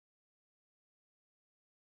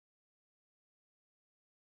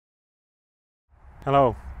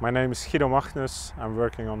Hello, my name is Guido Mangnus. I'm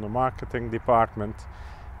working on the marketing department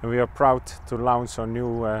and we are proud to launch our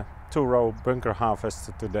new two-row bunker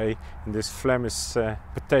harvester today in this Flemish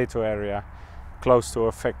potato area close to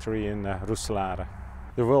a factory in Roeselare.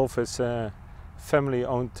 Dewulf is a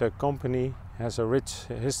family-owned company, has a rich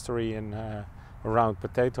history in around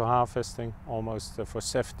potato harvesting, almost for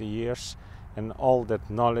 70 years, and all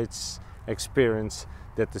that knowledge, experience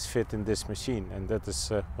that is fit in this machine, and that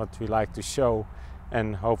is what we like to show,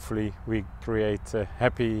 and hopefully we create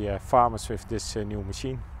happy farmers with this new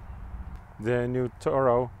machine. The new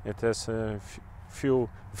Torro, it has a few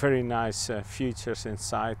very nice features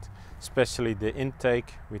inside, especially the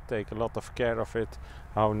intake. We take a lot of care of it,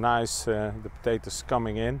 how nice the potatoes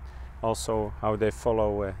coming in, also how they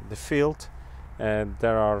follow the field.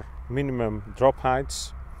 There are minimum drop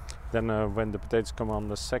heights. Then when the potatoes come on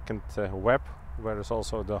the second web, where is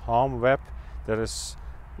also the harm web, there is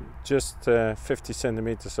just 50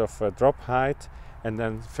 centimeters of drop height, and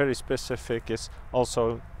then very specific is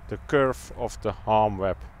also the curve of the harm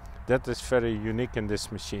web. That is very unique in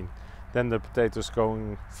this machine. Then the potatoes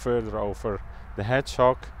going further over the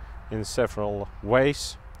hedgehog in several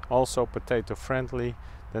ways, also potato friendly.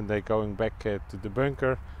 Then they're going back to the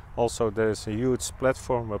bunker. Also there is a huge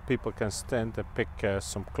platform where people can stand and pick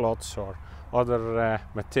some cloths or other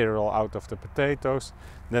material out of the potatoes.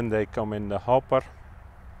 Then they come in the hopper,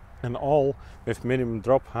 and all with minimum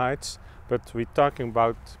drop heights. But we're talking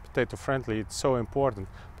about potato friendly, it's so important.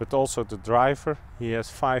 But also the driver, he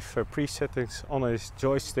has 5 presettings on his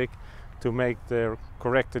joystick to make the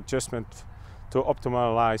correct adjustment to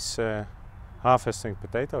optimize harvesting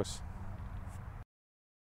potatoes.